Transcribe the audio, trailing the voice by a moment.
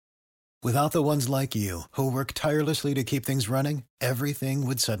Without the ones like you, who work tirelessly to keep things running, everything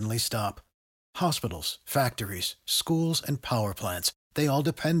would suddenly stop. Hospitals, factories, schools, and power plants, they all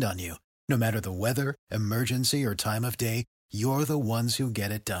depend on you. No matter the weather, emergency, or time of day, you're the ones who get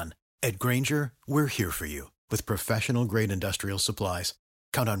it done. At Grainger, we're here for you with professional-grade industrial supplies.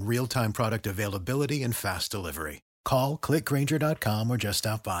 Count on real-time product availability and fast delivery. Call, clickgrainger.com, or just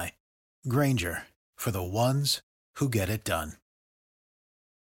stop by. Grainger, for the ones who get it done.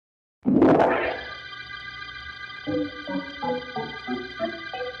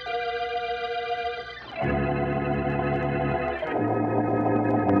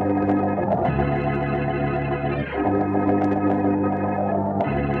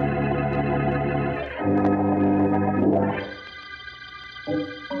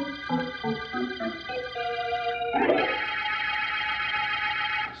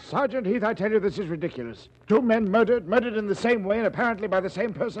 Sergeant Heath, I tell you, this is ridiculous. 2 men murdered in the same way and apparently by the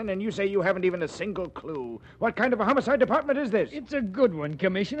same person, and you say you haven't even a single clue. What kind of a homicide department is this? It's a good one,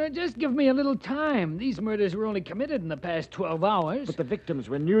 Commissioner. Just give me a little time. These murders were only committed in the past 12 hours. But the victims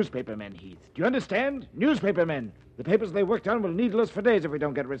were newspapermen, Heath. Do you understand? Newspapermen. The papers they worked on will needle us for days if we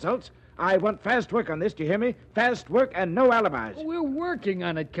don't get results. I want fast work on this, do you hear me? Fast work and no alibis. We're working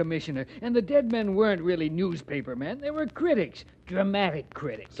on it, Commissioner. And the dead men weren't really newspapermen. They were critics. Dramatic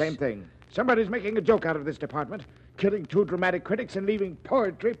critics. Same thing. Somebody's making a joke out of this department. Killing 2 dramatic critics and leaving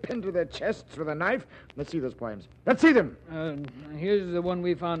poetry pinned to their chests with a knife. Let's see those poems. Let's see them. Here's the one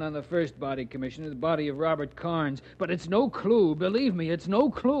we found on the first body, Commissioner, the body of Robert Carnes. But it's no clue. Believe me, it's no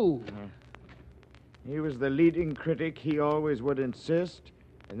clue. He was the leading critic, he always would insist,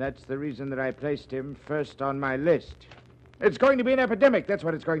 and that's the reason that I placed him first on my list. It's going to be an epidemic, that's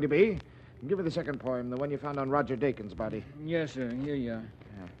what it's going to be. Give me the second poem, the one you found on Roger Dakin's body. Yes, sir. Here you are.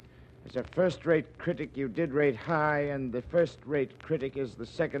 As a first-rate critic, you did rate high, and the first-rate critic is the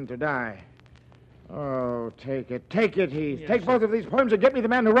second to die. Oh, take it, Heath. Yes, take sir. both of these poems and get me the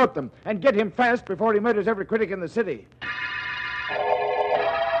man who wrote them, and get him fast before he murders every critic in the city.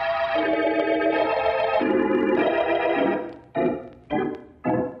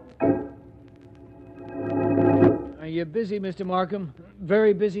 Are you busy, Mr. Markham?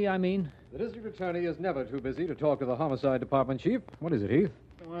 Very busy, I mean. The district attorney is never too busy to talk to the homicide department chief. What is it, Heath?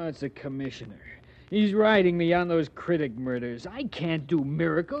 Well, it's the commissioner. He's riding me on those critic murders. I can't do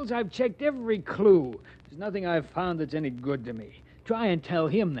miracles. I've checked every clue. There's nothing I've found that's any good to me. Try and tell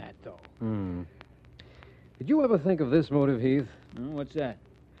him that, though. Did you ever think of this motive, Heath? What's that?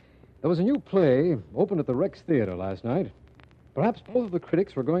 There was a new play opened at the Rex Theater last night. Perhaps both of the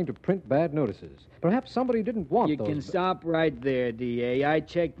critics were going to print bad notices. Perhaps somebody didn't want You those. can stop right there, D.A. I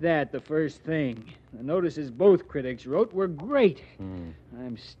checked that the first thing. The notices both critics wrote were great.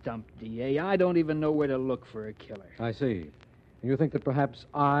 I'm stumped, D.A. I don't even know where to look for a killer. I see. You think that perhaps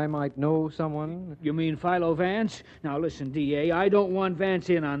I might know someone? You mean Philo Vance? Now, listen, D.A., I don't want Vance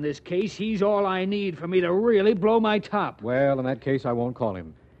in on this case. He's all I need for me to really blow my top. Well, in that case, I won't call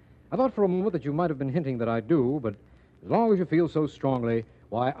him. I thought for a moment that you might have been hinting that I do, but as long as you feel so strongly,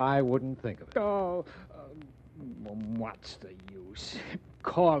 why, I wouldn't think of it. Oh, what's the use?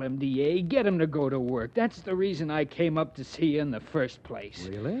 Call him, D.A. Get him to go to work. That's the reason I came up to see you in the first place.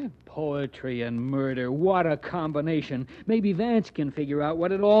 Really? Poetry and murder. What a combination. Maybe Vance can figure out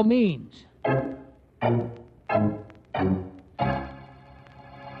what it all means.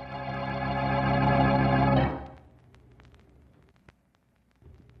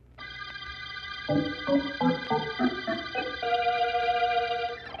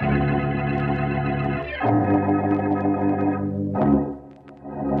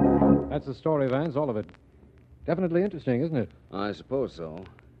 That's the story, Vance, all of it. Definitely interesting, isn't it? I suppose so.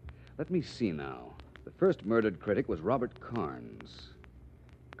 Let me see now. The first murdered critic was Robert Carnes.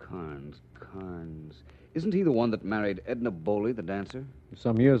 Carnes. Isn't he the one that married Edna Bowley, the dancer?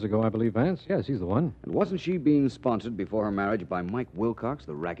 Some years ago, I believe, Vance. Yes, he's the one. And wasn't she being sponsored before her marriage by Mike Wilcox,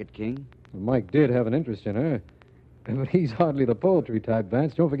 the racket king? Mike did have an interest in her. But he's hardly the poetry type,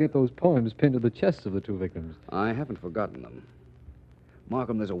 Vance. Don't forget those poems pinned to the chests of the 2 victims. I haven't forgotten them.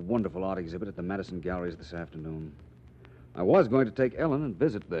 Markham, there's a wonderful art exhibit at the Madison Galleries this afternoon. I was going to take Ellen and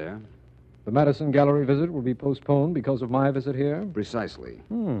visit there. The Madison Gallery visit will be postponed because of my visit here? Precisely.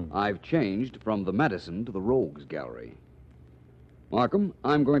 I've changed from the Madison to the Rogues Gallery. Markham,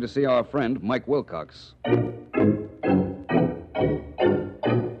 I'm going to see our friend Mike Wilcox.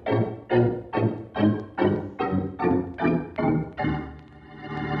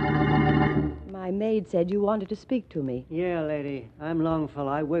 My maid said you wanted to speak to me. Yeah, lady. I'm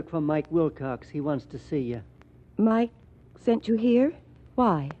Longfellow. I work for Mike Wilcox. He wants to see you. Mike sent you here?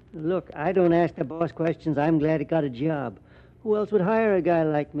 Why? Look, I don't ask the boss questions. I'm glad he got a job. Who else would hire a guy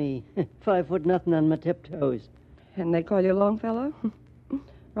like me? 5 foot nothing on my tiptoes. And they call you Longfellow?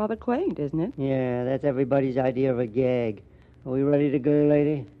 Rather quaint, isn't it? Yeah, that's everybody's idea of a gag. Are we ready to go,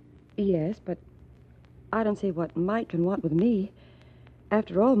 lady? Yes, but I don't see what Mike can want with me.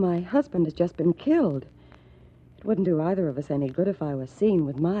 After all, my husband has just been killed. It wouldn't do either of us any good if I was seen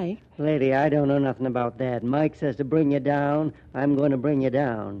with Mike. Lady, I don't know nothing about that. Mike says to bring you down, I'm going to bring you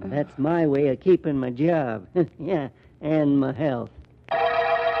down. That's my way of keeping my job. Yeah, and my health.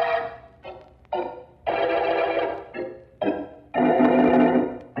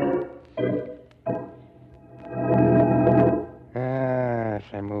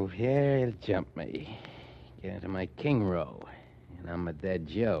 If I move here, he'll jump me. Get into my king row, and I'm a dead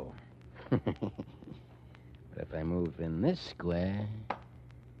Joe. But if I move in this square,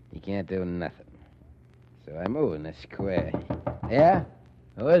 he can't do nothing. So I move in this square. Yeah?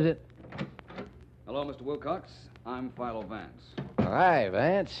 Who is it? Hello, Mr. Wilcox. I'm Philo Vance. Oh, hi,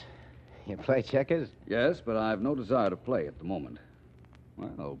 Vance. You play checkers? Yes, but I've no desire to play at the moment.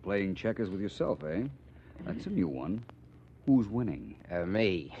 Well, playing checkers with yourself, eh? That's a new one. Who's winning?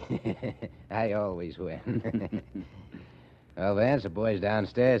 Me. I always win. Well, Vance, the boys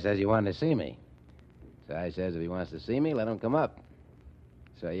downstairs says you wanted to see me. So I says if he wants to see me, let him come up.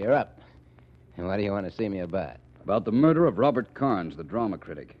 So you're up. And what do you want to see me about? About the murder of Robert Carnes, the drama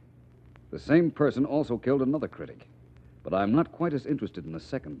critic. The same person also killed another critic. But I'm not quite as interested in the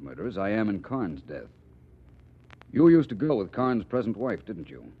second murder as I am in Carnes' death. You used to go with Carnes' present wife, didn't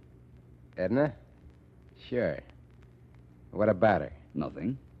you? Edna? Sure. What about her?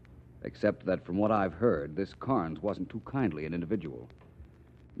 Nothing. Except that from what I've heard, this Carnes wasn't too kindly an individual.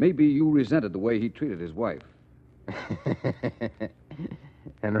 Maybe you resented the way he treated his wife.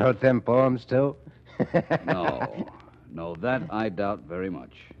 And wrote them poems, too? No, that I doubt very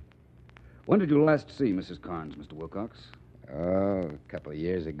much. When did you last see Mrs. Carnes, Mr. Wilcox? Oh, a couple of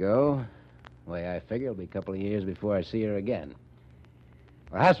years ago. The way I figure, it'll be a couple of years before I see her again.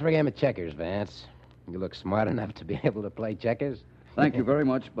 Well, how's for a game of checkers, Vance? You look smart enough to be able to play checkers? Thank you very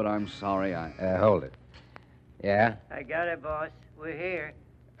much, but I'm sorry Hold it. Yeah? I got it, boss. We're here.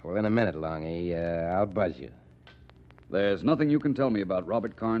 Well, in a minute, Longy. I'll buzz you. There's nothing you can tell me about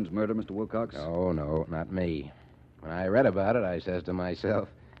Robert Carnes' murder, Mr. Wilcox? Oh, no, not me. When I read about it, I says to myself,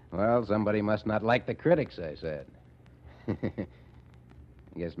 well, somebody must not like the critics, I said. I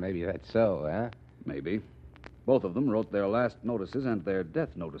guess maybe that's so, huh? Maybe. Both of them wrote their last notices and their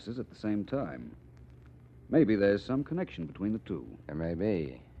death notices at the same time. Maybe there's some connection between the two. There may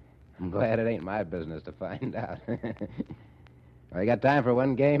be. I'm glad it ain't my business to find out. Well, you got time for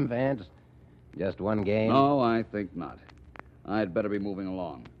one game, Vance? Just one game? No, I think not. I'd better be moving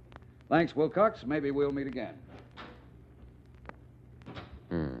along. Thanks, Wilcox. Maybe we'll meet again.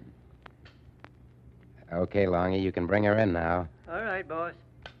 Okay, Longy, you can bring her in now. All right, boss.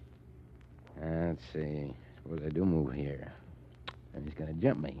 Let's see. Suppose I do move here. And he's going to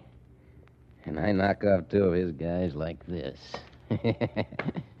jump me. And I knock off 2 of his guys like this.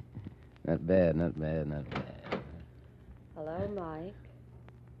 Not bad, not bad, not bad. Hello, Mike.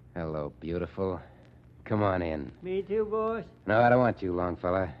 Hello, beautiful. Come on in. Me too, boss? No, I don't want you, long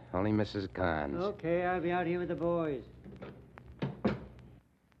fella. Only Mrs. Carnes. Okay, I'll be out here with the boys.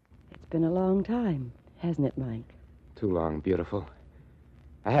 It's been a long time, hasn't it, Mike? Too long, beautiful.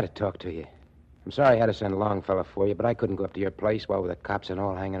 I had to talk to you. I'm sorry I had to send Longfellow for you, but I couldn't go up to your place while with the cops and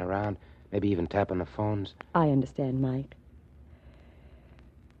all hanging around, maybe even tapping the phones. I understand, Mike.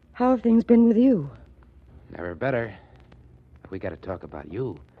 How have things been with you? Never better. We got to talk about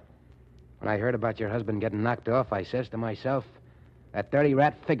you. When I heard about your husband getting knocked off, I says to myself, that dirty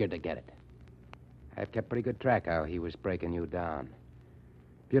rat figured to get it. I've kept pretty good track how he was breaking you down.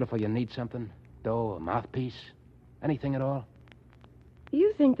 Beautiful, you need something? Dough, a mouthpiece? Anything at all?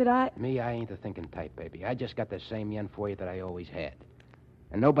 You think that I... Me, I ain't the thinking type, baby. I just got the same yen for you that I always had.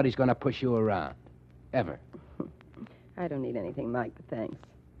 And nobody's going to push you around. Ever. I don't need anything, Mike, but thanks.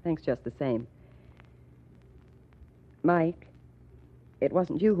 Thanks just the same. Mike, it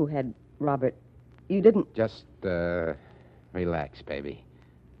wasn't you who had Robert. You didn't... Just, relax, baby.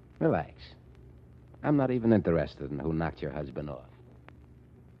 Relax. I'm not even interested in who knocked your husband off.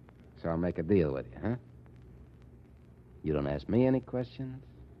 So I'll make a deal with you, huh? You don't ask me any questions.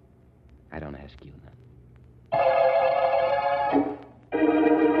 I don't ask you none.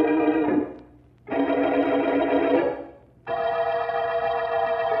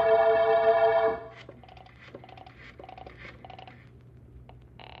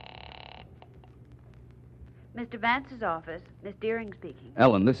 Mr. Vance's office. Miss Deering speaking.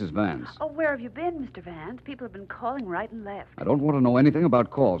 Ellen, this is Vance. Oh, where have you been, Mr. Vance? People have been calling right and left. I don't want to know anything about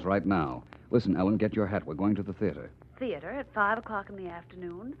calls right now. Listen, Ellen, get your hat. We're going to the theater. theater at 5 o'clock in the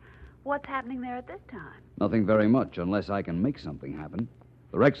afternoon. What's happening there at this time? Nothing very much, unless I can make something happen.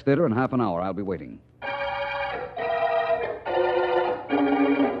 The Rex Theater in half an hour. I'll be waiting.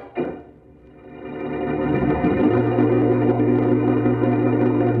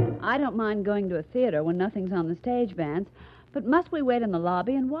 I don't mind going to a theater when nothing's on the stage, Vance. But must we wait in the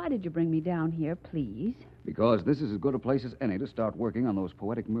lobby? And why did you bring me down here, please? Because this is as good a place as any to start working on those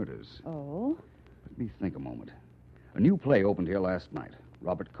poetic murders. Oh? Let me think a moment. A new play opened here last night.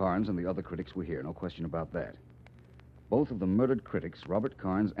 Robert Carnes and the other critics were here, no question about that. Both of the murdered critics, Robert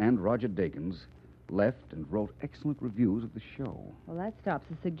Carnes and Roger Dakins, left and wrote excellent reviews of the show. Well, that stops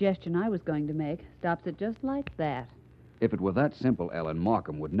the suggestion I was going to make. Stops it just like that. If it were that simple, Ellen,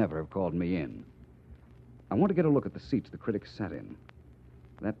 Markham would never have called me in. I want to get a look at the seats the critics sat in.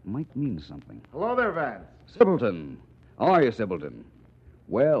 That might mean something. Hello there, Vance. Sibbleton. How are you, Sibbleton?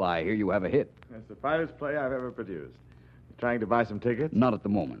 Well, I hear you have a hit. It's the finest play I've ever produced. You trying to buy some tickets? Not at the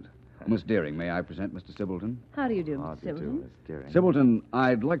moment. Miss Deering, may I present Mr. Sibbleton? How do you do, How Mr. do you do, Sibbleton? Miss Deering? Sibbleton,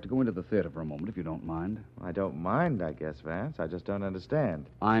 I'd like to go into the theater for a moment, if you don't mind. I don't mind, I guess, Vance. I just don't understand.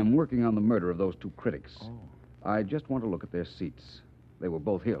 I'm working on the murder of those two critics. Oh. I just want to look at their seats. They were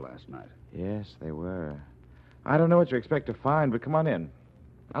both here last night. Yes, they were. I don't know what you expect to find, but come on in.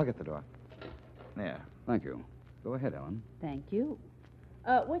 I'll get the door. Yeah. Thank you. Go ahead, Ellen. Thank you.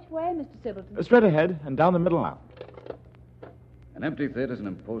 Which way, Mr. Sibbleton? Straight ahead and down the middle aisle. An empty theater's an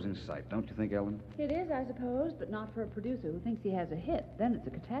imposing sight, don't you think, Ellen? It is, I suppose, but not for a producer who thinks he has a hit. Then it's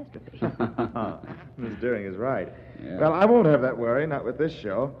a catastrophe. Miss Deering is right. Yeah. Well, I won't have that worry, not with this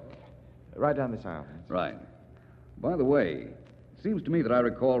show. Right down this aisle, Vance. Right. By the way, it seems to me that I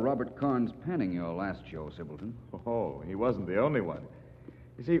recall Robert Carnes panning your last show, Sibbleton. Oh, he wasn't the only one.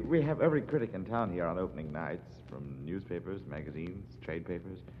 You see, we have every critic in town here on opening nights, from newspapers, magazines, trade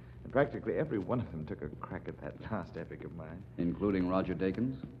papers, and practically every one of them took a crack at that last epic of mine. Including Roger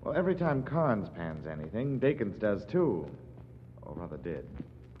Dakins? Well, every time Carnes pans anything, Dakins does too. Or rather did.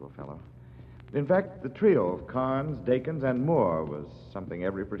 Poor fellow. In fact, the trio of Carnes, Dakins, and Moore was something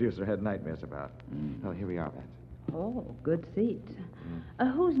every producer had nightmares about. Well, here we are, Vance. Oh, good seat.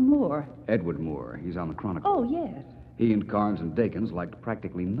 Who's Moore? Edward Moore. He's on the Chronicle. Oh, yes. He and Carnes and Dakins liked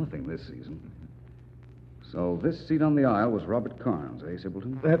practically nothing this season. So this seat on the aisle was Robert Carnes, eh,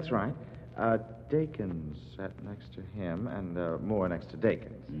 Sibbleton? That's right. Dakins sat next to him, and Moore next to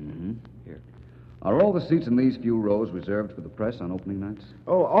Dakins. Mm-hmm. Here. Are all the seats in these few rows reserved for the press on opening nights?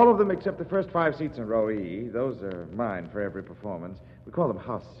 Oh, all of them except the first 5 seats in row E. Those are mine for every performance. We call them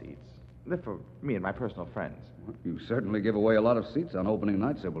house seats. They're for me and my personal friends. You certainly give away a lot of seats on opening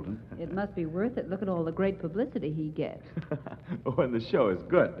night, Sibbleton. It must be worth it. Look at all the great publicity he gets. When the show is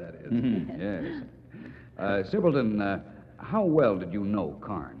good, that is. Yes. Sibbleton, how well did you know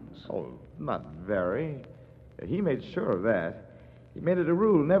Carnes? Oh, not very. He made sure of that. He made it a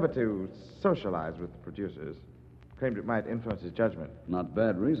rule never to socialize with the producers. Claimed it might influence his judgment. Not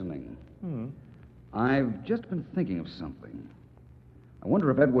bad reasoning. I've just been thinking of something. I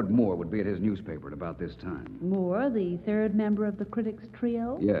wonder if Edward Moore would be at his newspaper at about this time. Moore, the third member of the critics'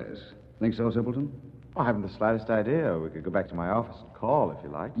 trio? Yes. Think so, Sibbleton? Oh, I haven't the slightest idea. We could go back to my office and call if you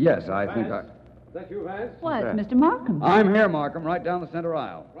like. Yes, I think I... Is that you, Vance? Why, that? it's Mr. Markham. I'm here, Markham, right down the center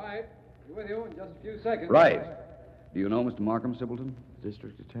aisle. Right. Be with you in just a few seconds. Right. Do you know Mr. Markham, Sibbleton?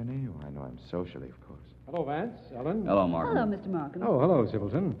 District attorney? Oh, I know him socially, of course. Hello, Vance. Ellen. Hello, Markham. Hello, Mr. Markham. Oh, hello,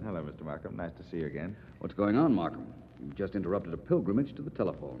 Sibbleton. Hello, Mr. Markham. Nice to see you again. What's going on, Markham? You've just interrupted a pilgrimage to the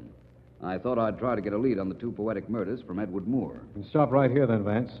telephone. I thought I'd try to get a lead on the two poetic murders from Edward Moore. You can stop right here then,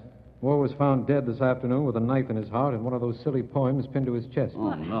 Vance. Moore was found dead this afternoon with a knife in his heart and one of those silly poems pinned to his chest.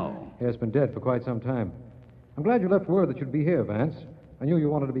 Oh, no. He has been dead for quite some time. I'm glad you left word that you'd be here, Vance. I knew you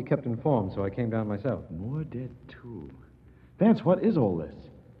wanted to be kept informed, so I came down myself. Moore dead, too. Vance, what is all this?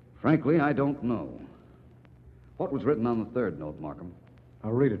 Frankly, I don't know. What was written on the third note, Markham?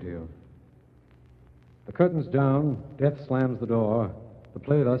 I'll read it to you. The curtain's down, death slams the door. The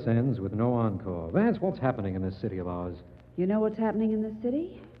play thus ends with no encore. Vance, what's happening in this city of ours? You know what's happening in this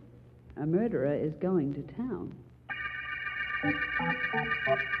city? A murderer is going to town.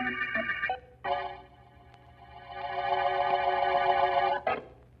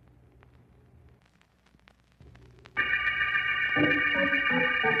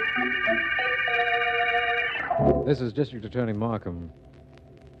 This is District Attorney Markham.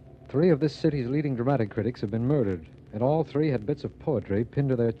 3 of this city's leading dramatic critics have been murdered, and all 3 had bits of poetry pinned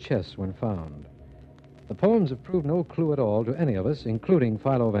to their chests when found. The poems have proved no clue at all to any of us, including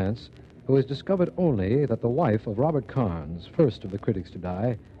Philo Vance, who has discovered only that the wife of Robert Carnes, first of the critics to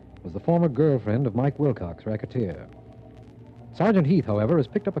die, was the former girlfriend of Mike Wilcox, racketeer. Sergeant Heath, however, has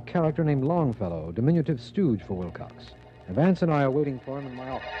picked up a character named Longfellow, diminutive stooge for Wilcox. And Vance and I are waiting for him in my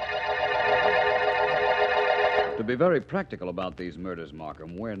office. To be very practical about these murders,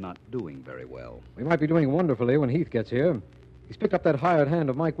 Markham, we're not doing very well. We might be doing wonderfully when Heath gets here. He's picked up that hired hand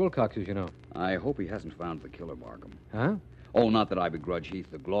of Mike Wilcox's, you know. I hope he hasn't found the killer, Markham. Huh? Oh, not that I begrudge Heath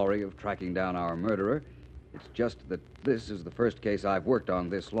the glory of tracking down our murderer. It's just that this is the first case I've worked on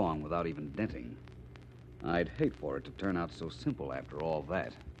this long without even denting. I'd hate for it to turn out so simple after all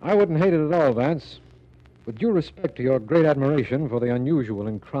that. I wouldn't hate it at all, Vance. With due respect to your great admiration for the unusual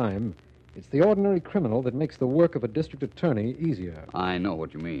in crime, it's the ordinary criminal that makes the work of a district attorney easier. I know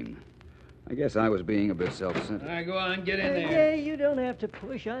what you mean. I guess I was being a bit self-centered. All right, go on, get in there. Yeah, you don't have to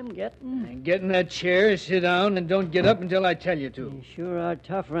push. I'm getting. And get in that chair, sit down, and don't get up until I tell you to. You sure are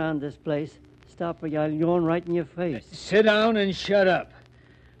tough around this place. Stop or I'll yawn right in your face. Sit down and shut up.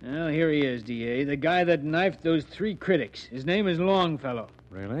 Well, here he is, D.A., the guy that knifed those 3 critics. His name is Longfellow.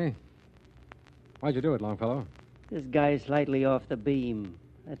 Really? Why'd you do it, Longfellow? This guy's slightly off the beam.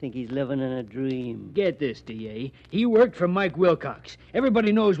 I think he's living in a dream. Get this, D.A. He worked for Mike Wilcox.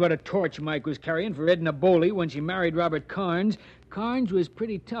 Everybody knows what a torch Mike was carrying for Edna Boley when she married Robert Carnes. Carnes was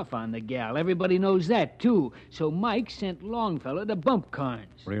pretty tough on the gal. Everybody knows that, too. So Mike sent Longfellow to bump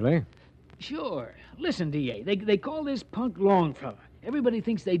Carnes. Really? Sure. Listen, D.A., they call this punk Longfellow. Everybody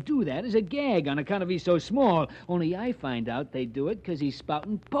thinks they do that as a gag on account of he's so small. Only I find out they do it because he's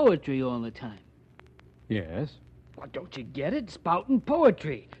spouting poetry all the time. Yes. Well, don't you get it? Spouting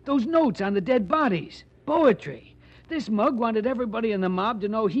poetry. Those notes on the dead bodies. Poetry. This mug wanted everybody in the mob to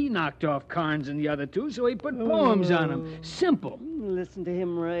know he knocked off Carnes and the other 2, so he put poems on them. Simple. Listen to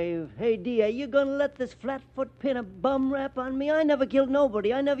him rave. Hey, D.A., you gonna let this flatfoot pin a bum rap on me? I never killed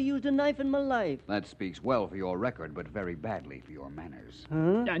nobody. I never used a knife in my life. That speaks well for your record, but very badly for your manners.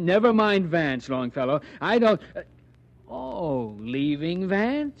 Huh? Never mind Vance, Longfellow. I don't... Oh, leaving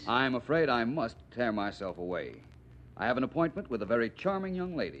Vance? I'm afraid I must tear myself away. I have an appointment with a very charming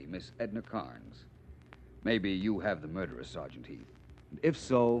young lady, Miss Edna Carnes. Maybe you have the murderer, Sergeant Heath. And if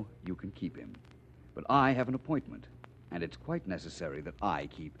so, you can keep him. But I have an appointment, and it's quite necessary that I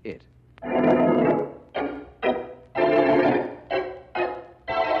keep it.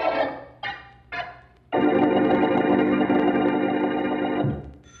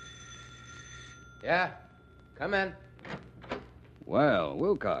 Yeah? Come in. Well,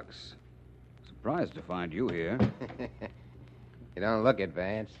 Wilcox. Surprised to find you here. You don't look it,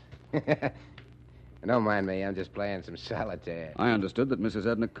 Vance. Don't mind me. I'm just playing some solitaire. I understood that Mrs.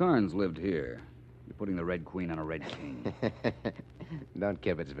 Edna Carnes lived here. You're putting the Red Queen on a Red King. Don't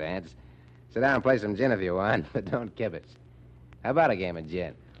kibitz, Vance. Sit down and play some gin if you want, but don't kibitz. How about a game of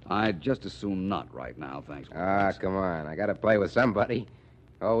gin? I'd just as soon not right now, thanks. Ah, come on. I got to play with somebody.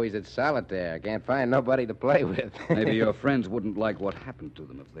 Always at solitaire. Can't find nobody to play with. Maybe your friends wouldn't like what happened to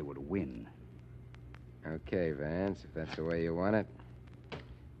them if they were to win. Okay, Vance, if that's the way you want it.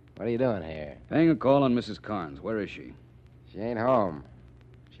 What are you doing here? Paying a call on Mrs. Carnes. Where is she? She ain't home.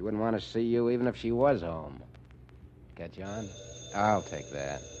 She wouldn't want to see you even if she was home. Catch on? I'll take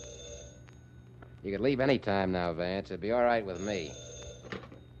that. You could leave any time now, Vance. It'd be all right with me.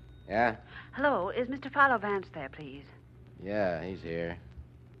 Yeah? Hello, is Mr. Philo Vance there, please? Yeah, he's here.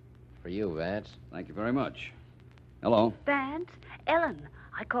 For you, Vance. Thank you very much. Hello. Vance? Ellen.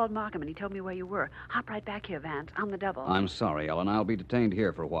 I called Markham and he told me where you were. Hop right back here, Vance. On the double. I'm sorry, Ellen. I'll be detained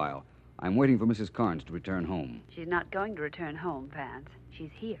here for a while. I'm waiting for Mrs. Carnes to return home. She's not going to return home, Vance.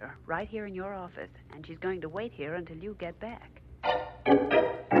 She's here, right here in your office, and she's going to wait here until you get back.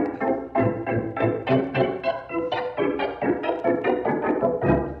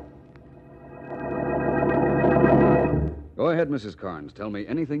 Go ahead, Mrs. Carnes. Tell me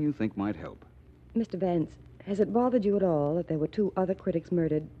anything you think might help. Mr. Vance, has it bothered you at all that there were 2 other critics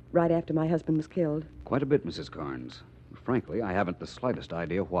murdered right after my husband was killed? Quite a bit, Mrs. Carnes. Frankly, I haven't the slightest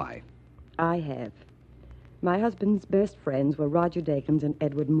idea why. I have. My husband's best friends were Roger Dakins and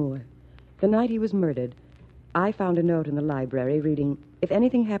Edward Moore. The night he was murdered, I found a note in the library reading, "If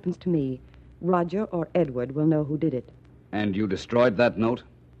anything happens to me, Roger or Edward will know who did it." And you destroyed that note?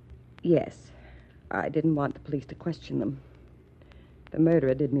 Yes. I didn't want the police to question them. The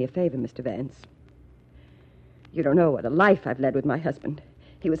murderer did me a favor, Mr. Vance. You don't know what a life I've led with my husband.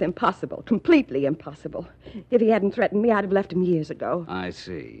 He was impossible, completely impossible. If he hadn't threatened me, I'd have left him years ago. I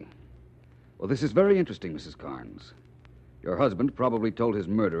see. Well, this is very interesting, Mrs. Carnes. Your husband probably told his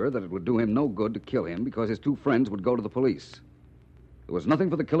murderer that it would do him no good to kill him because his 2 friends would go to the police. There was nothing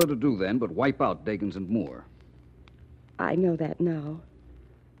for the killer to do then but wipe out Dakins and Moore. I know that now.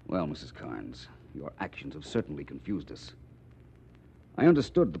 Well, Mrs. Carnes, your actions have certainly confused us. I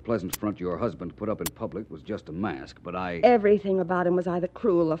understood the pleasant front your husband put up in public was just a mask, but Everything about him was either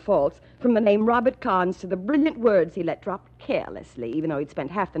cruel or false, from the name Robert Carnes to the brilliant words he let drop carelessly, even though he'd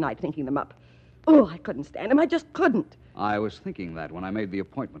spent half the night thinking them up. Oh, I couldn't stand him. I just couldn't. I was thinking that when I made the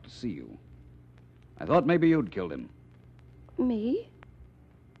appointment to see you. I thought maybe you'd killed him. Me?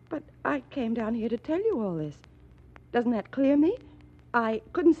 But I came down here to tell you all this. Doesn't that clear me? I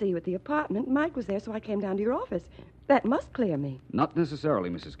couldn't see you at the apartment. Mike was there, so I came down to your office. That must clear me. Not necessarily,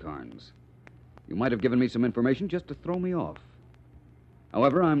 Mrs. Carnes. You might have given me some information just to throw me off.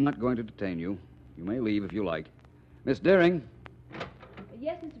 However, I'm not going to detain you. You may leave if you like. Miss Deering.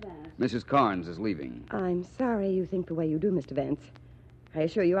 Yes, Mr. Vance. Mrs. Carnes is leaving. I'm sorry you think the way you do, Mr. Vance. I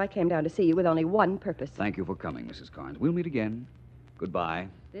assure you I came down to see you with only one purpose. Thank you for coming, Mrs. Carnes. We'll meet again. Goodbye.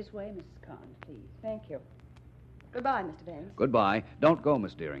 This way, Mrs. Carnes, please. Thank you. Goodbye, Mr. Vance. Goodbye. Don't go,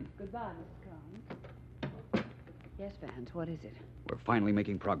 Miss Deering. Goodbye, Mrs. Carnes. Yes, Vance, what is it? We're finally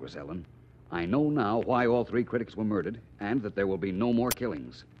making progress, Ellen. I know now why all three critics were murdered, and that there will be no more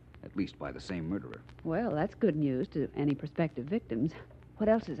killings, at least by the same murderer. Well, that's good news to any prospective victims. What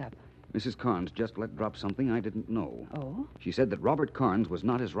else is up? Mrs. Carnes just let drop something I didn't know. Oh? She said that Robert Carnes was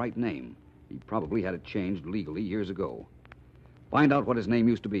not his right name. He probably had it changed legally years ago. Find out what his name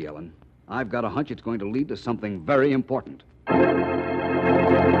used to be, Ellen. I've got a hunch it's going to lead to something very important.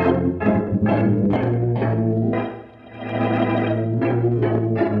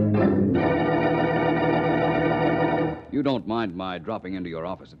 You don't mind my dropping into your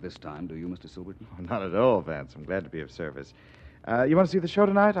office at this time, do you, Mr. Silverton? Oh, not at all, Vance. I'm glad to be of service. You want to see the show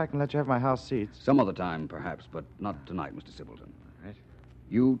tonight? I can let you have my house seats. Some other time, perhaps, but not tonight, Mr. Silverton. All right.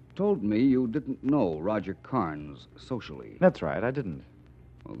 You told me you didn't know Roger Carnes socially. That's right, I didn't.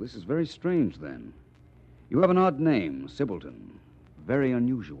 Well, this is very strange, then. You have an odd name, Sibbleton. Very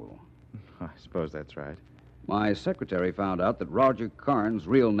unusual. I suppose that's right. My secretary found out that Roger Carnes'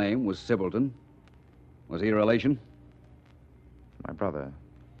 real name was Sibbleton. Was he a relation? My brother.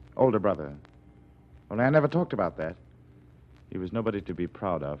 Older brother. Only I never talked about that. He was nobody to be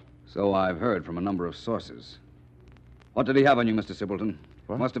proud of. So I've heard from a number of sources. What did he have on you, Mr. Sibbleton?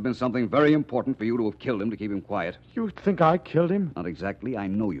 What? Must have been something very important for you to have killed him to keep him quiet. You think I killed him? Not exactly. I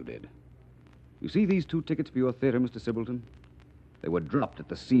know you did. You see these 2 tickets for your theater, Mr. Sibbleton? They were dropped at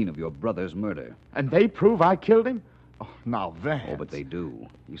the scene of your brother's murder. And they prove I killed him? Oh, now, Vance. Oh, but they do.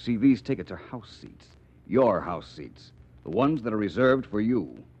 You see, these tickets are house seats. Your house seats. The ones that are reserved for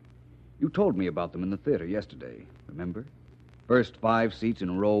you. You told me about them in the theater yesterday, remember? First 5 seats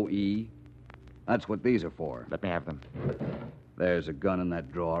in row E. That's what these are for. Let me have them. There's a gun in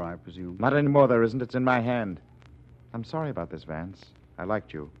that drawer, I presume. Not anymore, there isn't. It's in my hand. I'm sorry about this, Vance. I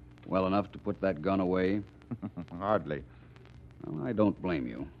liked you. Well enough to put that gun away? Hardly. Well, I don't blame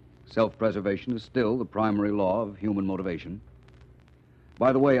you. Self-preservation is still the primary law of human motivation.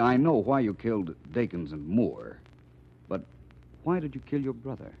 By the way, I know why you killed Dakins and Moore. But why did you kill your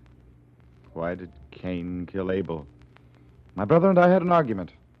brother? Why did Cain kill Abel? My brother and I had an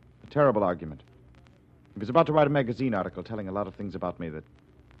argument. A terrible argument. He was about to write a magazine article telling a lot of things about me that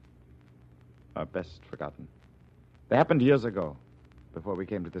are best forgotten. They happened years ago, before we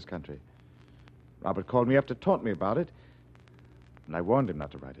came to this country. Robert called me up to taunt me about it, and I warned him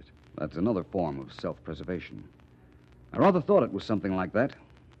not to write it. That's another form of self-preservation. I rather thought it was something like that.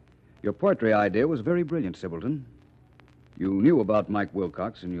 Your poetry idea was very brilliant, Sibbleton. You knew about Mike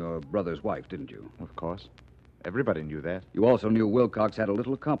Wilcox and your brother's wife, didn't you? Of course. Everybody knew that. You also knew Wilcox had a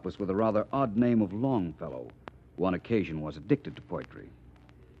little accomplice with a rather odd name of Longfellow, who on occasion was addicted to poetry.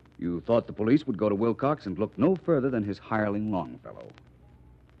 You thought the police would go to Wilcox and look no further than his hireling Longfellow.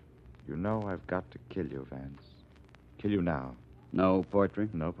 You know I've got to kill you, Vance. Kill you now. No poetry?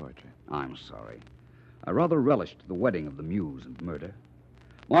 No poetry. I'm sorry. I rather relished the wedding of the muse and murder.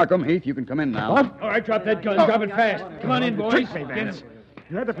 Markham, Heath, you can come in now. All right, drop that gun. Drop it fast. Come on in, boys. Trick me, Vance.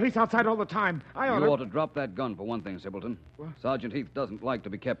 You had the police outside all the time. You ought to drop that gun for one thing, Sibbleton. What? Sergeant Heath doesn't like to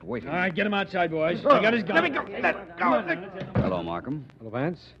be kept waiting. All right, get him outside, boys. I got his gun. Let me go. Let go. Hello, Markham. Hello,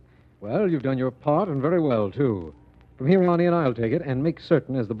 Vance. Well, you've done your part, and very well, too. From here on in, I'll take it and make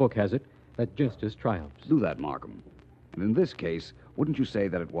certain, as the book has it, that justice triumphs. Do that, Markham. And in this case, wouldn't you say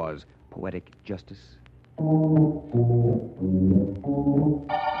that it was poetic justice?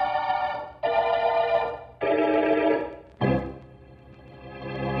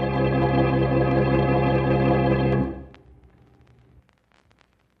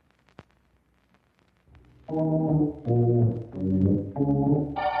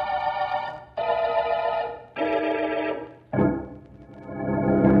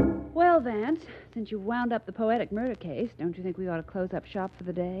 Well, Vance, since since you've wound up the poetic murder case, don't you think we ought to close up shop for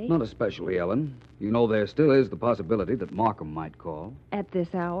the day? Not especially, Ellen. You know, there still is the possibility that Markham might call. At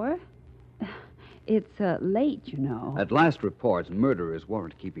this hour? It's late, you know. At last reports, murderers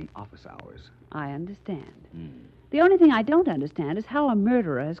weren't keeping office hours. I understand. The only thing I don't understand is how a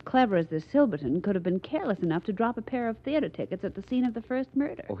murderer as clever as this Silverton could have been careless enough to drop a pair of theater tickets at the scene of the first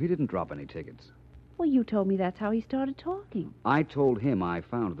murder. Oh, he didn't drop any tickets. Well, you told me that's how he started talking. I told him I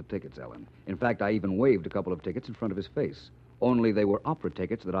found the tickets, Ellen. In fact, I even waved a couple of tickets in front of his face. Only they were opera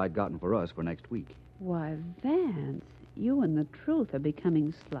tickets that I'd gotten for us for next week. Why, Vance, you and the truth are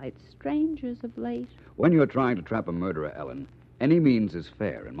becoming slight strangers of late. When you're trying to trap a murderer, Ellen, any means is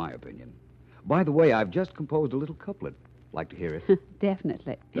fair, in my opinion. By the way, I've just composed a little couplet. Like to hear it?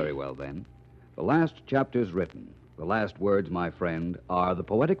 Definitely. Very well, then. The last chapter's written. The last words, my friend, are the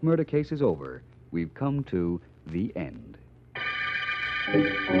poetic murder case is over. We've come to the end.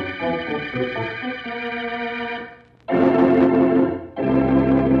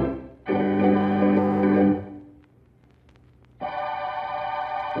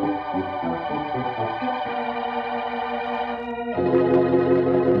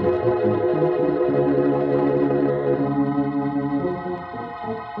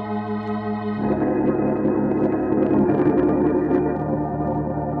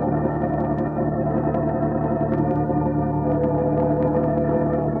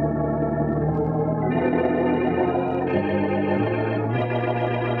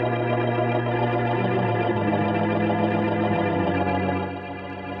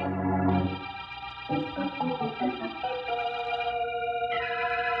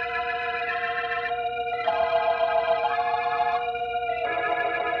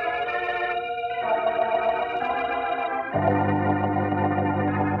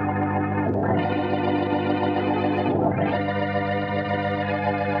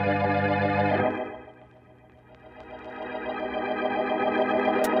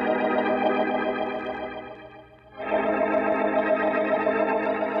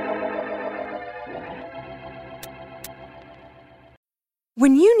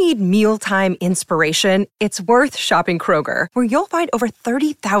 When you need mealtime inspiration, it's worth shopping Kroger, where you'll find over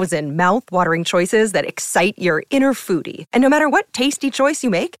 30,000 mouth-watering choices that excite your inner foodie. And no matter what tasty choice you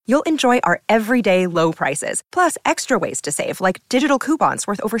make, you'll enjoy our everyday low prices, plus extra ways to save, like digital coupons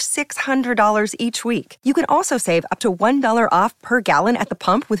worth over $600 each week. You can also save up to $1 off per gallon at the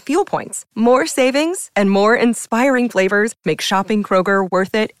pump with fuel points. More savings and more inspiring flavors make shopping Kroger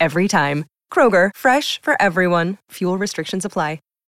worth it every time. Kroger, fresh for everyone. Fuel restrictions apply.